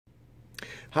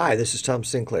Hi, this is Tom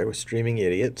Sinclair with Streaming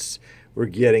Idiots. We're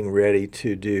getting ready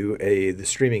to do the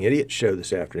Streaming Idiot show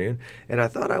this afternoon, and I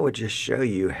thought I would just show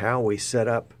you how we set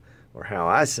up, or how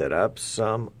I set up,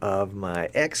 some of my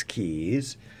X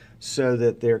keys so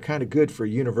that they're kind of good for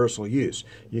universal use.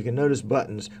 You can notice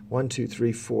buttons 1, 2,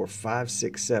 3, 4, 5,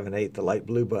 6, 7, 8, the light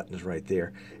blue buttons right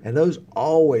there, and those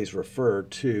always refer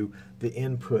to the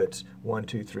inputs 1,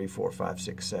 2, 3, 4, 5,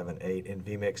 6, 7, 8 in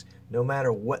vMix, no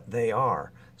matter what they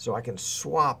are. So I can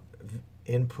swap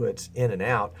inputs in and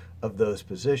out of those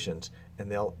positions,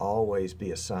 and they'll always be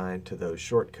assigned to those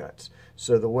shortcuts.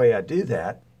 So the way I do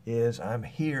that is I'm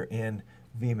here in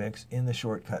vMix in the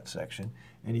shortcut section,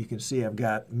 and you can see I've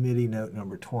got MIDI note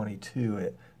number 22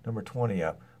 at number 20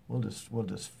 up. We'll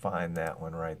just find that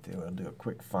one right there. We'll do a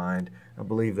quick find. I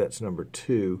believe that's number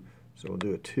 2, so we'll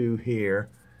do a 2 here,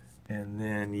 and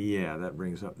then yeah, that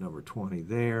brings up number 20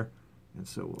 there, and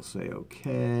so we'll say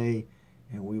okay.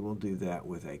 And we will do that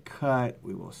with a cut.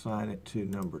 We will assign it to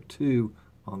number 2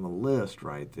 on the list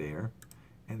right there.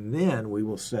 And then we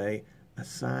will say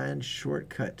assign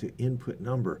shortcut to input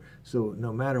number. So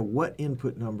no matter what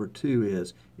input number 2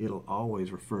 is, it'll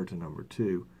always refer to number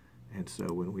 2. And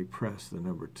so when we press the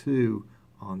number 2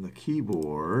 on the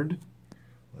keyboard,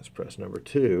 let's press number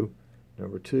 2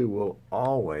 will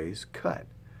always cut.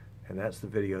 And that's the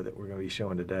video that we're going to be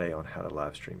showing today on how to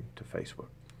live stream to Facebook.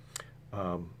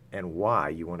 And why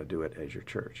you want to do it as your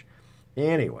church.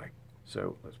 Anyway,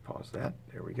 so let's pause that.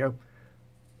 There we go.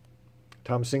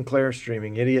 Tom Sinclair,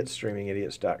 Streaming Idiots,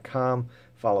 streamingidiots.com.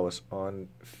 Follow us on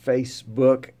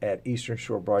Facebook at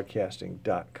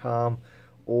easternshorebroadcasting.com.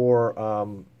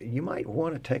 Or you might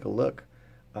want to take a look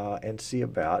and see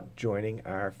about joining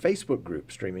our Facebook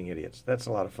group, Streaming Idiots. That's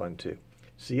a lot of fun too.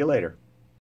 See you later.